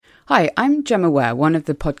Hi, I'm Gemma Ware, one of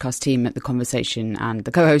the podcast team at The Conversation and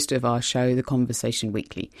the co-host of our show, The Conversation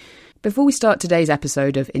Weekly. Before we start today's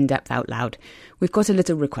episode of In Depth Out Loud, we've got a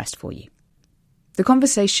little request for you. The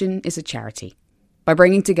Conversation is a charity. By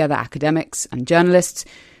bringing together academics and journalists,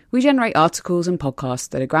 we generate articles and podcasts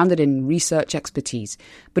that are grounded in research expertise,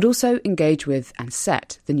 but also engage with and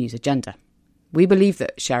set the news agenda. We believe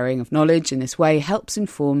that sharing of knowledge in this way helps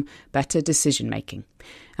inform better decision-making,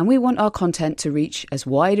 and we want our content to reach as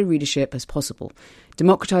wide a readership as possible.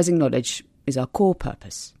 Democratising knowledge is our core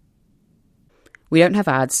purpose. We don't have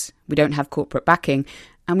ads, we don't have corporate backing,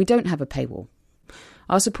 and we don't have a paywall.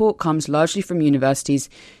 Our support comes largely from universities,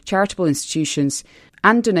 charitable institutions,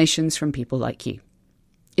 and donations from people like you.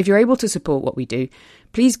 If you're able to support what we do,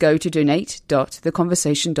 please go to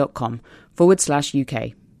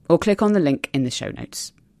donate.theconversation.com/UK or click on the link in the show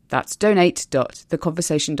notes. That's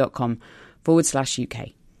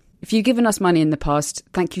donate.theconversation.com/UK. If you've given us money in the past,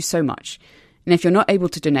 thank you so much. And if you're not able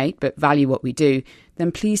to donate but value what we do,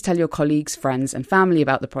 then please tell your colleagues, friends and family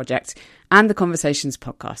about the project and the Conversations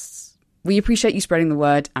podcasts. We appreciate you spreading the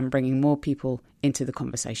word and bringing more people into the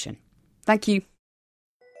conversation. Thank you.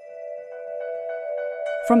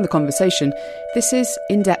 From The Conversation, this is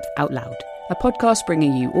In Depth Out Loud, a podcast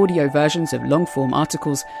bringing you audio versions of long-form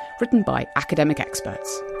articles written by academic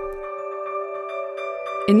experts.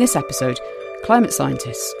 In this episode, climate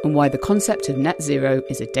scientists on why the concept of net zero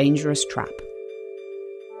is a dangerous trap.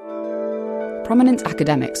 Prominent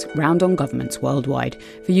academics round on governments worldwide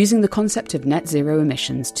for using the concept of net zero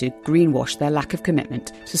emissions to greenwash their lack of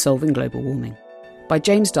commitment to solving global warming. By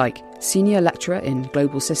James Dyke, Senior Lecturer in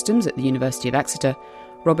Global Systems at the University of Exeter,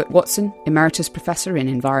 Robert Watson, Emeritus Professor in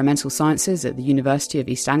Environmental Sciences at the University of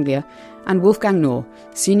East Anglia, and Wolfgang Knorr,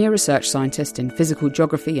 Senior Research Scientist in Physical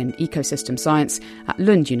Geography and Ecosystem Science at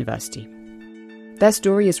Lund University. Their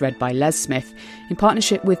story is read by Les Smith in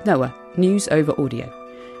partnership with NOAA, News Over Audio.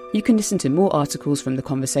 You can listen to more articles from The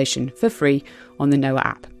Conversation for free on the NOAA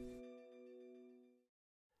app.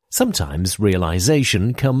 Sometimes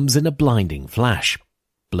realisation comes in a blinding flash.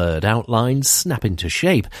 Blurred outlines snap into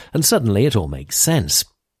shape, and suddenly it all makes sense.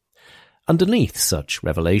 Underneath such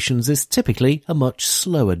revelations is typically a much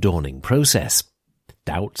slower dawning process.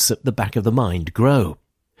 Doubts at the back of the mind grow.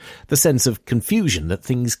 The sense of confusion that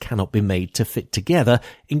things cannot be made to fit together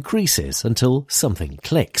increases until something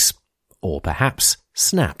clicks, or perhaps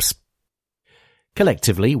snaps.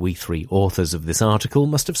 Collectively, we three authors of this article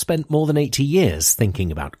must have spent more than 80 years thinking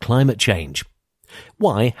about climate change.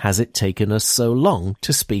 Why has it taken us so long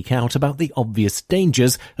to speak out about the obvious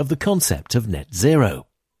dangers of the concept of net zero?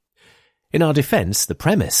 In our defence, the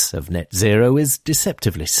premise of net zero is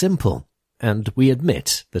deceptively simple, and we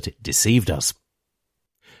admit that it deceived us.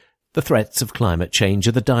 The threats of climate change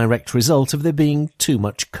are the direct result of there being too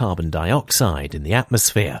much carbon dioxide in the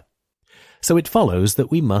atmosphere. So it follows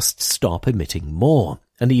that we must stop emitting more,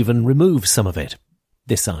 and even remove some of it.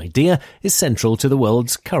 This idea is central to the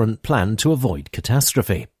world's current plan to avoid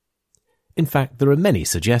catastrophe. In fact, there are many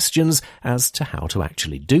suggestions as to how to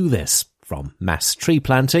actually do this, from mass tree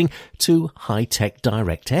planting to high-tech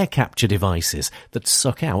direct air capture devices that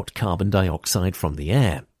suck out carbon dioxide from the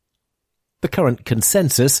air. The current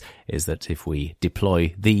consensus is that if we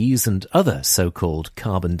deploy these and other so-called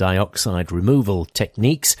carbon dioxide removal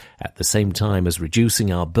techniques at the same time as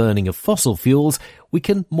reducing our burning of fossil fuels, we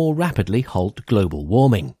can more rapidly halt global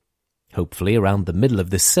warming. Hopefully around the middle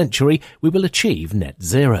of this century we will achieve net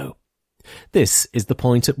zero. This is the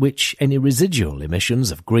point at which any residual emissions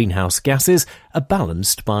of greenhouse gases are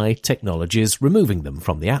balanced by technologies removing them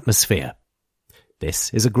from the atmosphere. This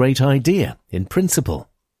is a great idea in principle.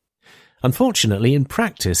 Unfortunately, in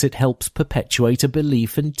practice, it helps perpetuate a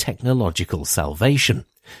belief in technological salvation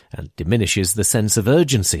and diminishes the sense of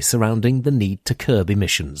urgency surrounding the need to curb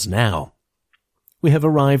emissions now. We have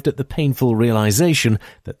arrived at the painful realization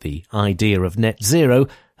that the idea of net zero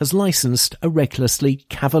has licensed a recklessly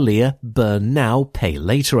cavalier burn now, pay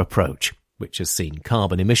later approach, which has seen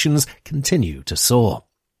carbon emissions continue to soar.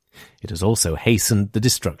 It has also hastened the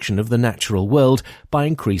destruction of the natural world by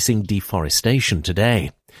increasing deforestation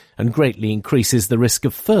today, and greatly increases the risk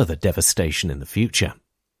of further devastation in the future.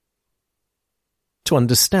 To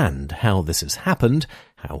understand how this has happened,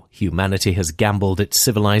 how humanity has gambled its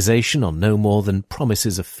civilization on no more than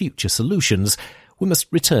promises of future solutions, we must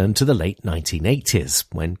return to the late 1980s,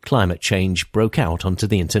 when climate change broke out onto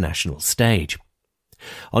the international stage.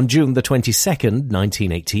 On June the 22nd,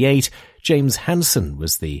 1988, James Hansen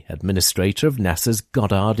was the administrator of NASA's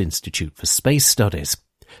Goddard Institute for Space Studies,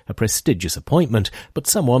 a prestigious appointment, but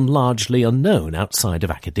someone largely unknown outside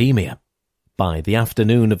of academia. By the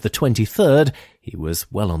afternoon of the 23rd, he was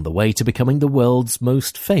well on the way to becoming the world's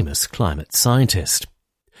most famous climate scientist.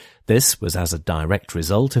 This was as a direct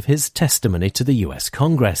result of his testimony to the US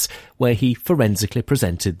Congress, where he forensically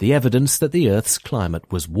presented the evidence that the Earth's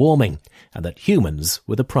climate was warming and that humans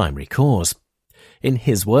were the primary cause. In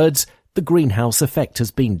his words, the greenhouse effect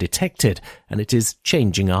has been detected and it is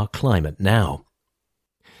changing our climate now.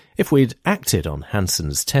 If we'd acted on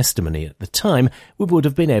Hansen's testimony at the time, we would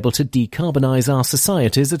have been able to decarbonise our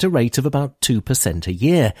societies at a rate of about 2% a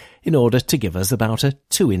year, in order to give us about a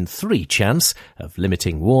 2 in 3 chance of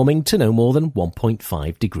limiting warming to no more than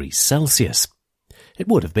 1.5 degrees Celsius. It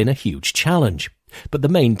would have been a huge challenge, but the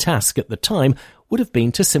main task at the time would have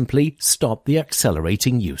been to simply stop the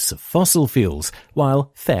accelerating use of fossil fuels,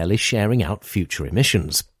 while fairly sharing out future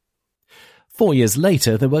emissions. 4 years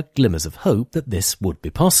later, there were glimmers of hope that this would be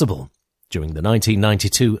possible. During the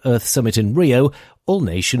 1992 Earth Summit in Rio, all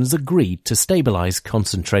nations agreed to stabilise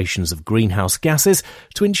concentrations of greenhouse gases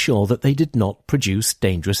to ensure that they did not produce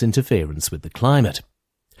dangerous interference with the climate.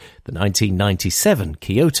 The 1997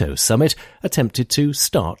 Kyoto Summit attempted to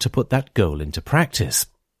start to put that goal into practice.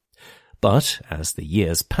 But, as the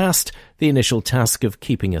years passed, the initial task of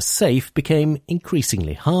keeping us safe became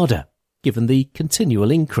increasingly harder, given the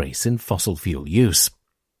continual increase in fossil fuel use.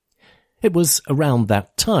 It was around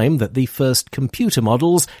that time that the first computer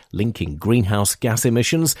models linking greenhouse gas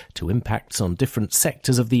emissions to impacts on different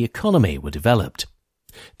sectors of the economy were developed.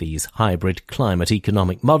 These hybrid climate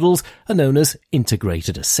economic models are known as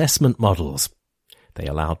integrated assessment models. They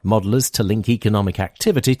allowed modelers to link economic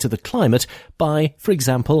activity to the climate by, for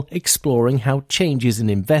example, exploring how changes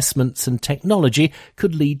in investments and technology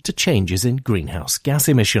could lead to changes in greenhouse gas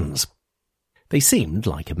emissions. They seemed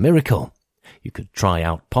like a miracle. You could try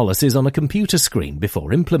out policies on a computer screen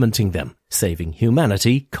before implementing them, saving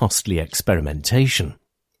humanity costly experimentation.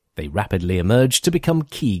 They rapidly emerged to become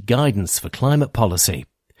key guidance for climate policy,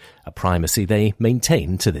 a primacy they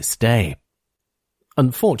maintain to this day.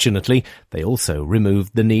 Unfortunately, they also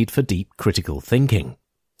removed the need for deep critical thinking.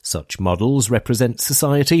 Such models represent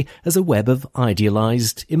society as a web of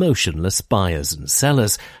idealized, emotionless buyers and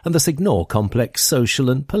sellers, and thus ignore complex social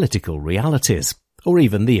and political realities, or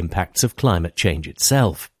even the impacts of climate change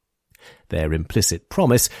itself. Their implicit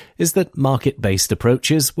promise is that market-based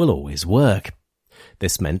approaches will always work.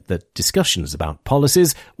 This meant that discussions about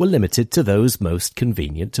policies were limited to those most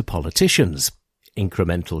convenient to politicians,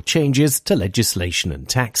 incremental changes to legislation and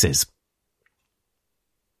taxes.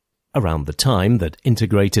 Around the time that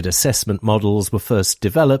integrated assessment models were first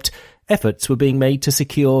developed, efforts were being made to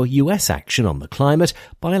secure US action on the climate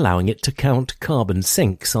by allowing it to count carbon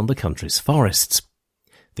sinks on the country's forests.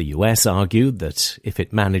 The US argued that if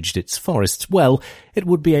it managed its forests well, it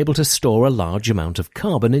would be able to store a large amount of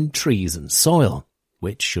carbon in trees and soil,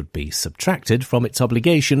 which should be subtracted from its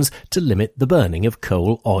obligations to limit the burning of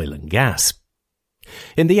coal, oil and gas.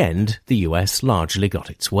 In the end, the US largely got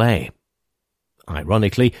its way.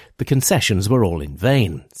 Ironically, the concessions were all in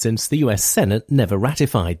vain, since the US Senate never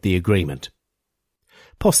ratified the agreement.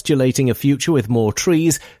 Postulating a future with more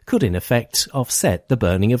trees could in effect offset the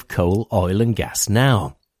burning of coal, oil and gas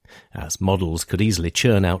now, as models could easily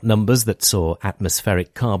churn out numbers that saw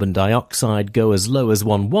atmospheric carbon dioxide go as low as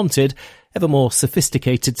one wanted. Ever more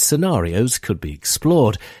sophisticated scenarios could be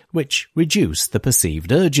explored, which reduce the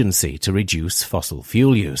perceived urgency to reduce fossil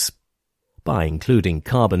fuel use. By including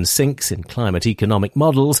carbon sinks in climate economic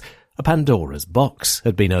models, a Pandora's box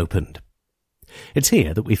had been opened. It's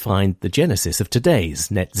here that we find the genesis of today's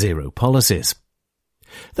net zero policies.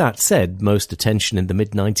 That said, most attention in the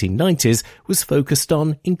mid-1990s was focused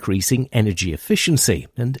on increasing energy efficiency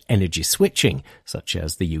and energy switching, such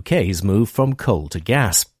as the UK's move from coal to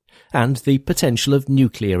gas, and the potential of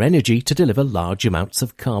nuclear energy to deliver large amounts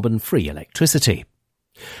of carbon-free electricity.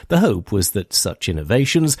 The hope was that such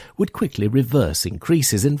innovations would quickly reverse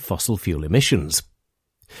increases in fossil fuel emissions.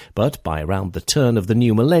 But by around the turn of the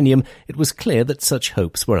new millennium, it was clear that such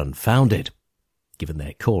hopes were unfounded. Given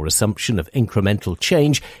their core assumption of incremental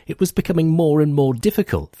change, it was becoming more and more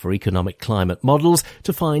difficult for economic climate models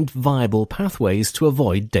to find viable pathways to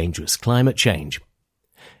avoid dangerous climate change.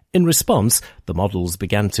 In response, the models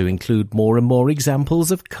began to include more and more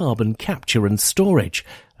examples of carbon capture and storage,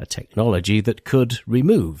 a technology that could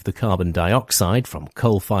remove the carbon dioxide from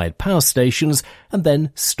coal-fired power stations and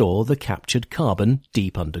then store the captured carbon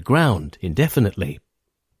deep underground indefinitely.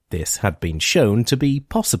 This had been shown to be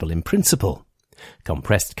possible in principle.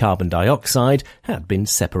 Compressed carbon dioxide had been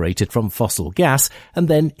separated from fossil gas and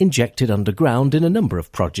then injected underground in a number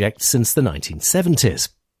of projects since the 1970s.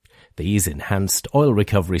 These enhanced oil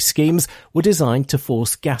recovery schemes were designed to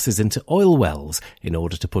force gases into oil wells in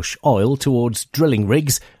order to push oil towards drilling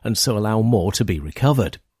rigs and so allow more to be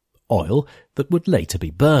recovered. Oil that would later be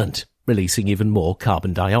burnt, releasing even more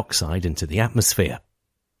carbon dioxide into the atmosphere.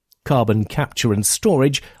 Carbon capture and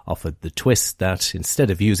storage offered the twist that instead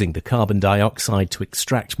of using the carbon dioxide to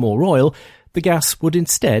extract more oil, the gas would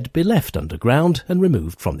instead be left underground and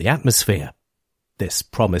removed from the atmosphere. This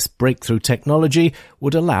promised breakthrough technology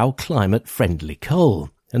would allow climate-friendly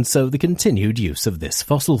coal, and so the continued use of this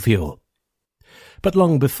fossil fuel. But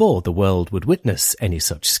long before the world would witness any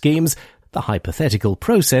such schemes, the hypothetical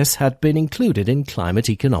process had been included in climate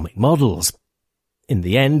economic models. In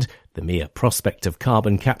the end, the mere prospect of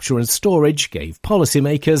carbon capture and storage gave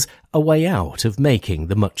policymakers a way out of making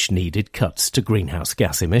the much-needed cuts to greenhouse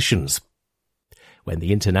gas emissions. When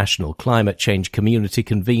the international climate change community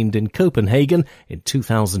convened in Copenhagen in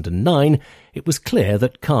 2009, it was clear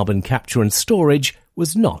that carbon capture and storage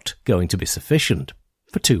was not going to be sufficient,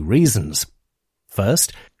 for two reasons.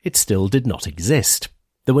 First, it still did not exist.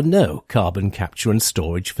 There were no carbon capture and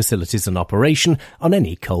storage facilities in operation on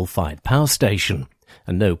any coal-fired power station,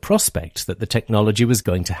 and no prospect that the technology was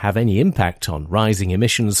going to have any impact on rising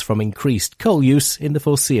emissions from increased coal use in the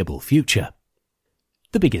foreseeable future.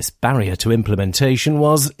 The biggest barrier to implementation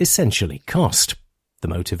was essentially cost. The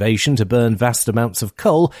motivation to burn vast amounts of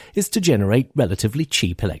coal is to generate relatively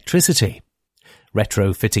cheap electricity.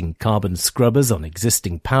 Retrofitting carbon scrubbers on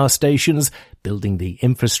existing power stations, building the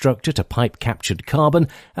infrastructure to pipe captured carbon,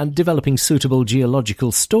 and developing suitable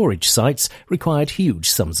geological storage sites required huge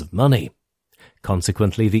sums of money.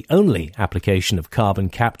 Consequently, the only application of carbon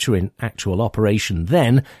capture in actual operation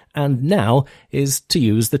then and now is to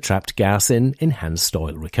use the trapped gas in enhanced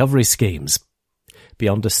oil recovery schemes.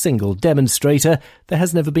 Beyond a single demonstrator, there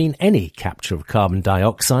has never been any capture of carbon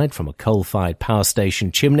dioxide from a coal-fired power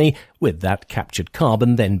station chimney, with that captured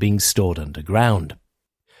carbon then being stored underground.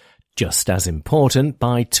 Just as important,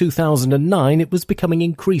 by 2009 it was becoming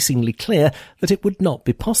increasingly clear that it would not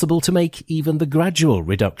be possible to make even the gradual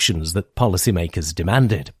reductions that policymakers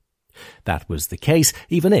demanded. That was the case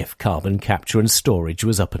even if carbon capture and storage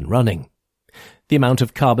was up and running. The amount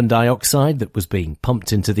of carbon dioxide that was being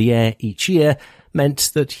pumped into the air each year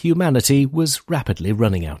meant that humanity was rapidly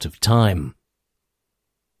running out of time.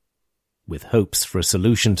 With hopes for a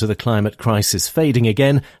solution to the climate crisis fading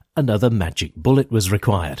again, another magic bullet was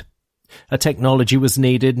required. A technology was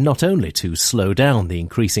needed not only to slow down the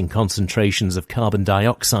increasing concentrations of carbon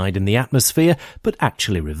dioxide in the atmosphere, but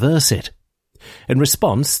actually reverse it. In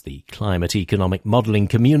response, the climate economic modelling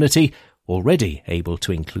community, already able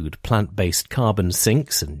to include plant-based carbon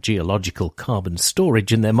sinks and geological carbon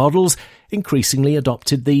storage in their models, increasingly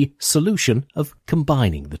adopted the solution of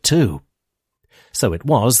combining the two. So it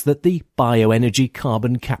was that the bioenergy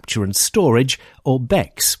carbon capture and storage, or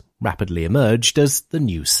BECCS, rapidly emerged as the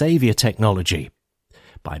new saviour technology.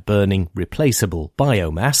 By burning replaceable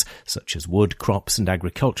biomass, such as wood, crops and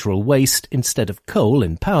agricultural waste, instead of coal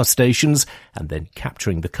in power stations, and then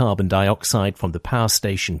capturing the carbon dioxide from the power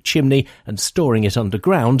station chimney and storing it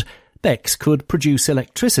underground, BECCS could produce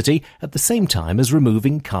electricity at the same time as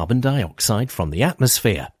removing carbon dioxide from the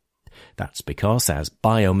atmosphere. That's because as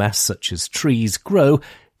biomass such as trees grow,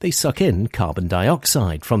 they suck in carbon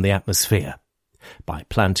dioxide from the atmosphere. By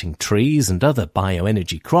planting trees and other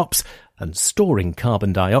bioenergy crops and storing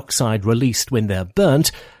carbon dioxide released when they're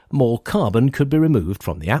burnt, more carbon could be removed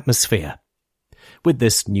from the atmosphere. With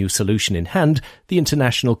this new solution in hand, the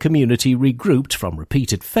international community regrouped from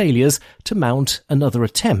repeated failures to mount another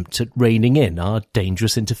attempt at reining in our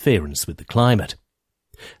dangerous interference with the climate.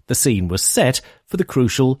 The scene was set for the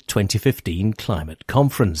crucial 2015 climate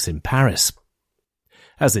conference in Paris.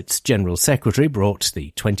 As its General Secretary brought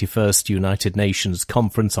the 21st United Nations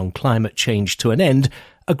Conference on Climate Change to an end,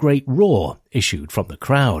 a great roar issued from the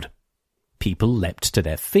crowd. People leapt to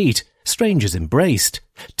their feet, strangers embraced,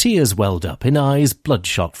 tears welled up in eyes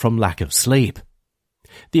bloodshot from lack of sleep.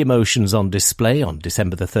 The emotions on display on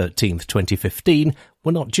December 13th, 2015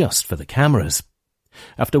 were not just for the cameras.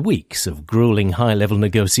 After weeks of grueling high-level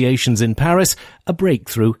negotiations in Paris, a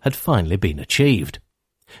breakthrough had finally been achieved.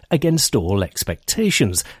 Against all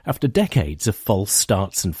expectations, after decades of false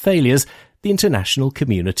starts and failures, the international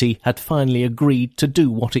community had finally agreed to do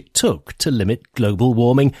what it took to limit global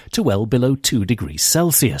warming to well below 2 degrees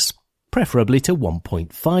Celsius, preferably to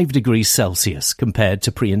 1.5 degrees Celsius compared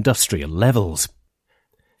to pre-industrial levels.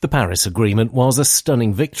 The Paris Agreement was a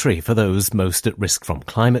stunning victory for those most at risk from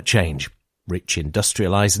climate change. Rich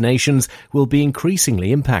industrialized nations will be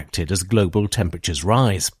increasingly impacted as global temperatures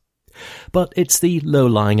rise. But it's the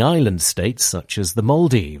low-lying island states such as the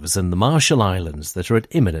Maldives and the Marshall Islands that are at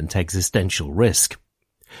imminent existential risk.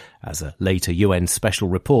 As a later UN special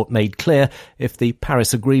report made clear, if the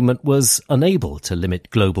Paris Agreement was unable to limit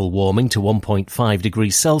global warming to 1.5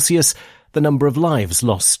 degrees Celsius, the number of lives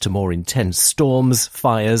lost to more intense storms,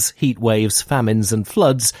 fires, heat waves, famines and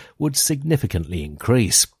floods would significantly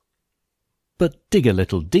increase. But dig a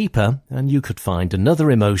little deeper and you could find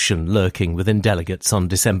another emotion lurking within delegates on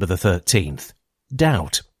December the 13th.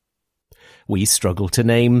 Doubt. We struggle to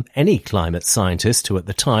name any climate scientist who at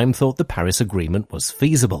the time thought the Paris Agreement was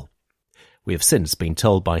feasible. We have since been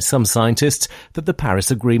told by some scientists that the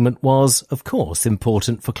Paris Agreement was, of course,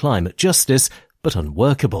 important for climate justice, but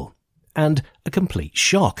unworkable. And a complete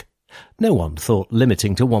shock. No one thought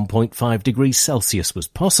limiting to 1.5 degrees Celsius was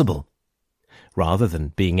possible. Rather than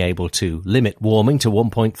being able to limit warming to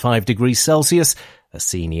 1.5 degrees Celsius, a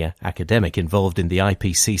senior academic involved in the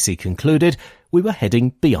IPCC concluded, we were heading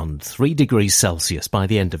beyond 3 degrees Celsius by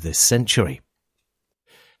the end of this century.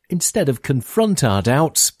 Instead of confront our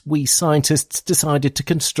doubts, we scientists decided to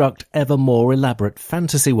construct ever more elaborate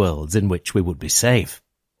fantasy worlds in which we would be safe.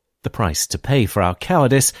 The price to pay for our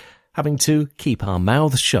cowardice, having to keep our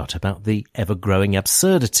mouths shut about the ever-growing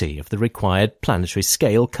absurdity of the required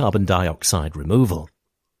planetary-scale carbon dioxide removal.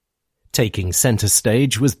 Taking centre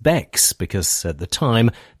stage was BECCS because, at the time,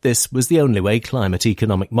 this was the only way climate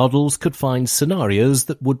economic models could find scenarios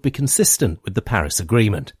that would be consistent with the Paris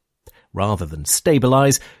Agreement. Rather than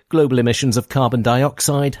stabilise, global emissions of carbon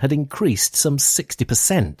dioxide had increased some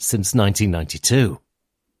 60% since 1992.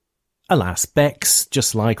 Alas, BECCS,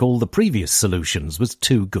 just like all the previous solutions, was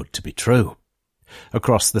too good to be true.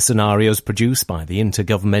 Across the scenarios produced by the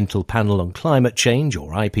Intergovernmental Panel on Climate Change,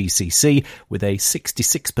 or IPCC, with a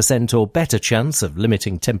 66% or better chance of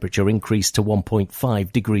limiting temperature increase to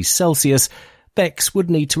 1.5 degrees Celsius, BECCS would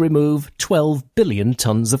need to remove 12 billion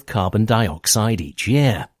tonnes of carbon dioxide each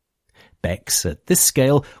year. BECCS at this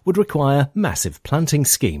scale would require massive planting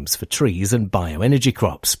schemes for trees and bioenergy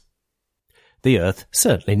crops. The Earth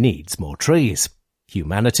certainly needs more trees.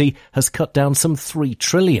 Humanity has cut down some 3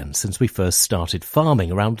 trillion since we first started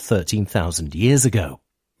farming around 13,000 years ago.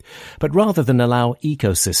 But rather than allow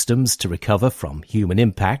ecosystems to recover from human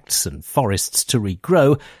impacts and forests to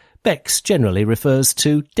regrow, BECCS generally refers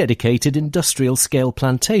to dedicated industrial-scale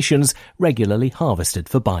plantations regularly harvested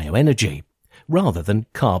for bioenergy, rather than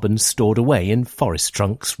carbon stored away in forest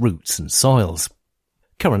trunks, roots and soils.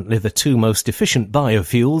 Currently the 2 most efficient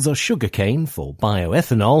biofuels are sugarcane for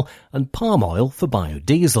bioethanol and palm oil for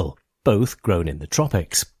biodiesel, both grown in the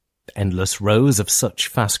tropics. Endless rows of such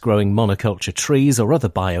fast-growing monoculture trees or other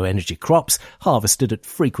bioenergy crops harvested at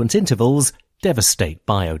frequent intervals devastate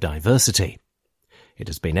biodiversity. It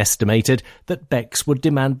has been estimated that BECCS would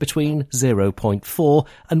demand between 0.4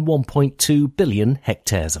 and 1.2 billion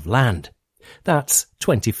hectares of land. That's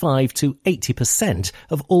 25 to 80%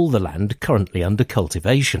 of all the land currently under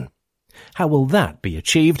cultivation. How will that be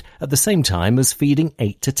achieved at the same time as feeding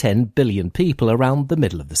 8 to 10 billion people around the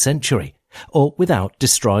middle of the century, or without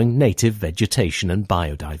destroying native vegetation and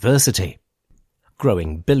biodiversity?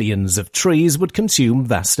 Growing billions of trees would consume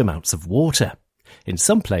vast amounts of water, in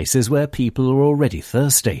some places where people are already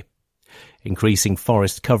thirsty. Increasing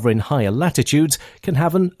forest cover in higher latitudes can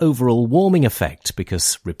have an overall warming effect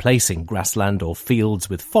because replacing grassland or fields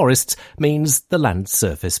with forests means the land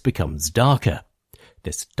surface becomes darker.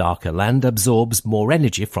 This darker land absorbs more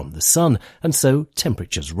energy from the sun, and so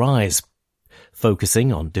temperatures rise.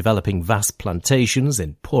 Focusing on developing vast plantations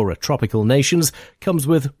in poorer tropical nations comes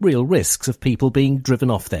with real risks of people being driven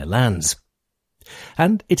off their lands.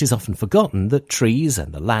 And it is often forgotten that trees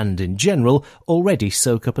and the land in general already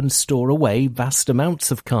soak up and store away vast amounts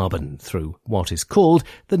of carbon through what is called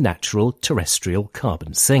the natural terrestrial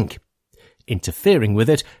carbon sink. Interfering with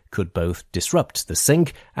it could both disrupt the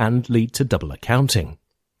sink and lead to double accounting.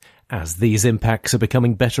 As these impacts are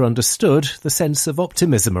becoming better understood, the sense of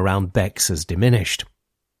optimism around BECCS has diminished.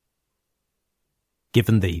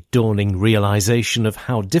 Given the dawning realization of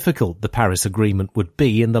how difficult the Paris Agreement would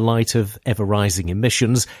be in the light of ever-rising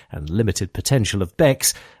emissions and limited potential of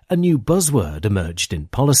BECCS, a new buzzword emerged in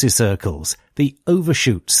policy circles, the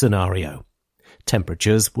overshoot scenario.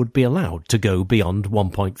 Temperatures would be allowed to go beyond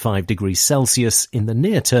 1.5 degrees Celsius in the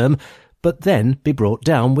near term, but then be brought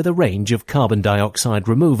down with a range of carbon dioxide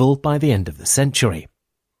removal by the end of the century.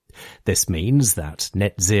 This means that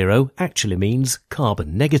net zero actually means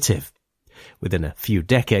carbon negative. Within a few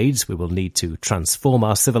decades, we will need to transform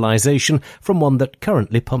our civilization from one that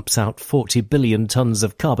currently pumps out 40 billion tons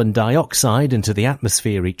of carbon dioxide into the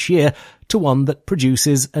atmosphere each year to one that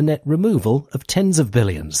produces a net removal of tens of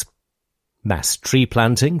billions. Mass tree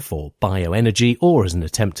planting for bioenergy or as an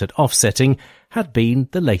attempt at offsetting had been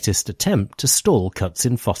the latest attempt to stall cuts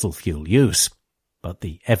in fossil fuel use. But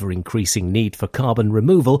the ever-increasing need for carbon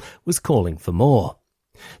removal was calling for more.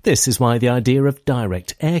 This is why the idea of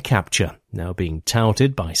direct air capture, now being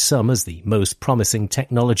touted by some as the most promising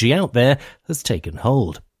technology out there, has taken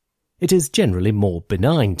hold. It is generally more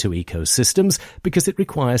benign to ecosystems because it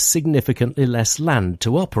requires significantly less land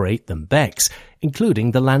to operate than BECCS,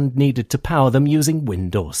 including the land needed to power them using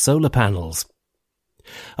wind or solar panels.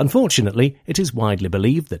 Unfortunately, it is widely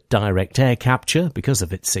believed that direct air capture, because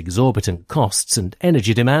of its exorbitant costs and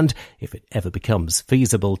energy demand, if it ever becomes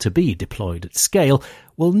feasible to be deployed at scale,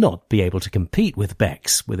 will not be able to compete with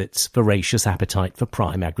BECCS with its voracious appetite for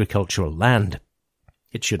prime agricultural land.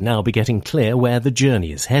 It should now be getting clear where the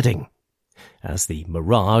journey is heading. As the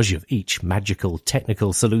mirage of each magical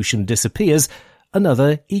technical solution disappears,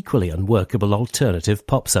 another equally unworkable alternative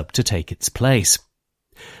pops up to take its place.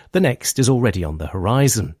 The next is already on the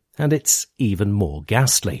horizon, and it's even more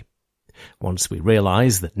ghastly. Once we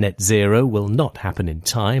realise that net zero will not happen in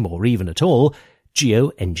time or even at all,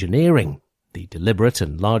 geoengineering, the deliberate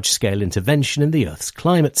and large-scale intervention in the Earth's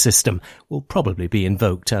climate system, will probably be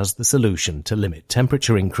invoked as the solution to limit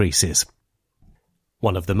temperature increases.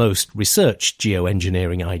 One of the most researched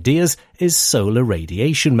geoengineering ideas is solar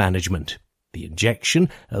radiation management, the injection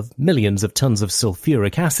of millions of tons of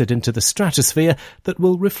sulfuric acid into the stratosphere that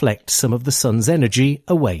will reflect some of the sun's energy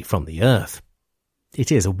away from the Earth.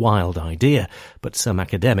 It is a wild idea, but some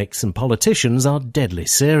academics and politicians are deadly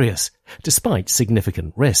serious, despite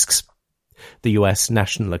significant risks. The US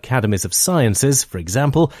National Academies of Sciences, for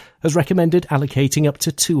example, has recommended allocating up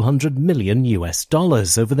to $200 million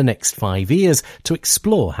over the next 5 years to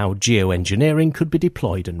explore how geoengineering could be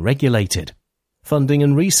deployed and regulated. Funding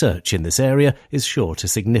and research in this area is sure to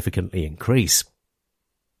significantly increase.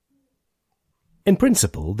 In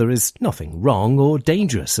principle, there is nothing wrong or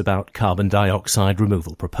dangerous about carbon dioxide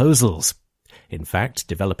removal proposals. In fact,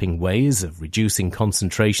 developing ways of reducing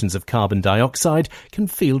concentrations of carbon dioxide can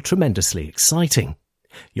feel tremendously exciting.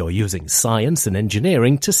 You're using science and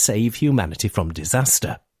engineering to save humanity from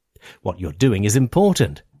disaster. What you're doing is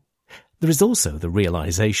important. There is also the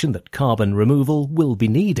realization that carbon removal will be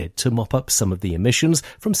needed to mop up some of the emissions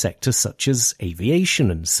from sectors such as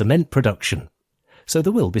aviation and cement production. So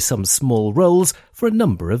there will be some small roles for a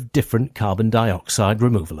number of different carbon dioxide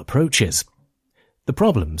removal approaches. The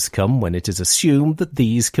problems come when it is assumed that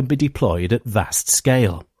these can be deployed at vast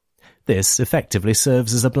scale. This effectively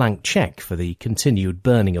serves as a blank check for the continued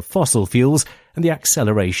burning of fossil fuels and the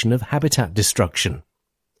acceleration of habitat destruction.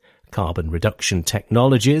 Carbon reduction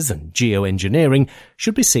technologies and geoengineering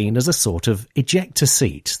should be seen as a sort of ejector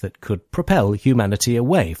seat that could propel humanity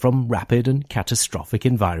away from rapid and catastrophic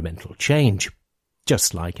environmental change.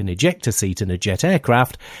 Just like an ejector seat in a jet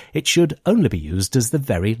aircraft, it should only be used as the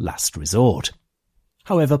very last resort.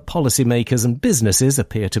 However, policymakers and businesses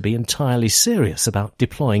appear to be entirely serious about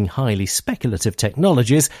deploying highly speculative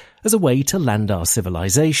technologies as a way to land our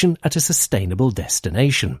civilization at a sustainable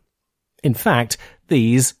destination. In fact,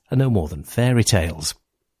 these are no more than fairy tales.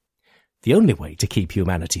 The only way to keep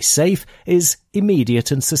humanity safe is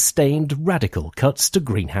immediate and sustained radical cuts to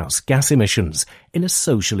greenhouse gas emissions in a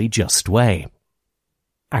socially just way.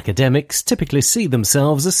 Academics typically see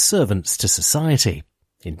themselves as servants to society.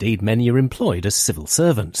 Indeed, many are employed as civil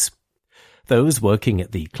servants. Those working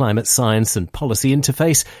at the climate science and policy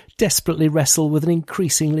interface desperately wrestle with an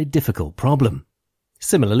increasingly difficult problem.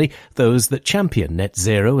 Similarly, those that champion net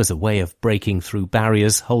zero as a way of breaking through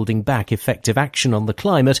barriers holding back effective action on the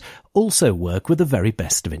climate also work with the very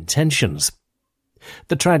best of intentions.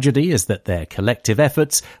 The tragedy is that their collective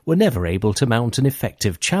efforts were never able to mount an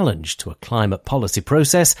effective challenge to a climate policy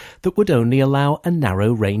process that would only allow a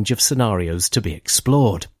narrow range of scenarios to be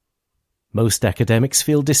explored. Most academics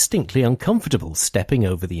feel distinctly uncomfortable stepping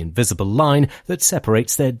over the invisible line that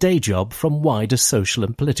separates their day job from wider social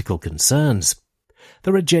and political concerns.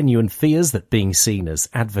 There are genuine fears that being seen as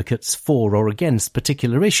advocates for or against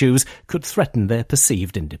particular issues could threaten their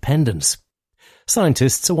perceived independence.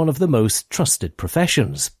 Scientists are one of the most trusted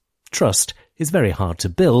professions. Trust is very hard to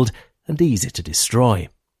build and easy to destroy.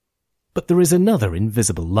 But there is another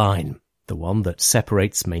invisible line, the one that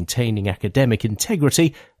separates maintaining academic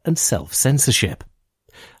integrity and self-censorship.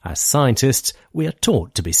 As scientists, we are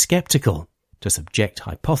taught to be skeptical, to subject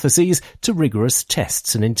hypotheses to rigorous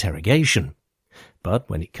tests and interrogation. But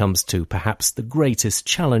when it comes to perhaps the greatest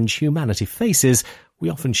challenge humanity faces, we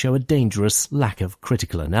often show a dangerous lack of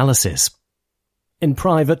critical analysis. In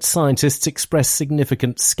private, scientists express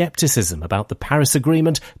significant skepticism about the Paris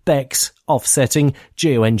Agreement, BECCS, offsetting,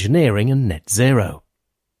 geoengineering and net zero.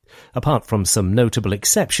 apart from some notable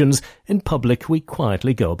exceptions, in public we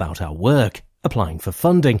quietly go about our work, applying for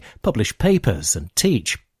funding, publish papers and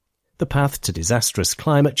teach. The path to disastrous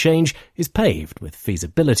climate change is paved with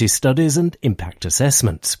feasibility studies and impact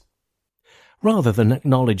assessments. Rather than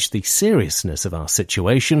acknowledge the seriousness of our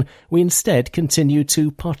situation, we instead continue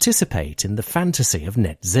to participate in the fantasy of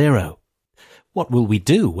net zero. What will we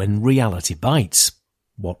do when reality bites?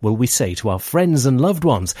 What will we say to our friends and loved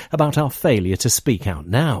ones about our failure to speak out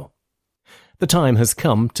now? The time has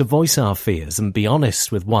come to voice our fears and be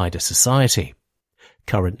honest with wider society.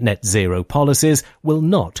 Current net zero policies will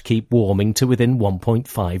not keep warming to within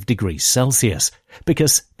 1.5 degrees Celsius,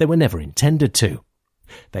 because they were never intended to.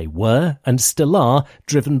 They were, and still are,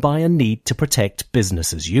 driven by a need to protect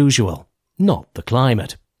business as usual, not the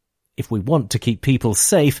climate. If we want to keep people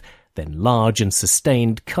safe, then large and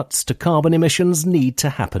sustained cuts to carbon emissions need to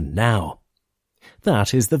happen now.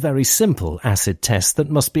 That is the very simple acid test that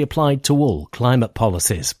must be applied to all climate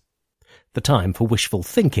policies. The time for wishful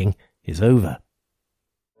thinking is over.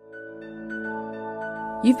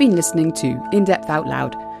 You've been listening to In Depth Out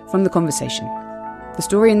Loud from The Conversation. The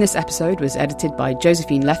story in this episode was edited by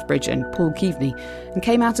Josephine Lethbridge and Paul Keaveney and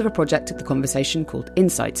came out of a project at The Conversation called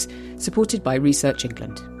Insights, supported by Research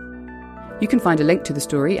England. You can find a link to the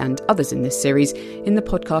story and others in this series in the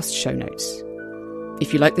podcast show notes.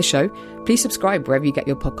 If you like the show, please subscribe wherever you get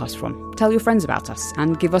your podcasts from, tell your friends about us,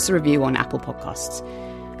 and give us a review on Apple Podcasts.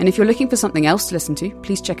 And if you're looking for something else to listen to,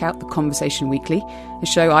 please check out The Conversation Weekly, a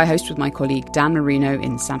show I host with my colleague Dan Marino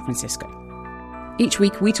in San Francisco. Each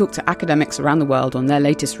week we talk to academics around the world on their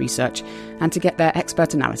latest research and to get their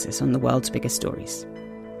expert analysis on the world's biggest stories.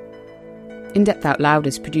 In Depth Out Loud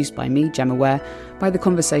is produced by me, Gemma Ware, by The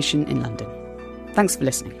Conversation in London. Thanks for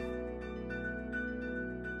listening.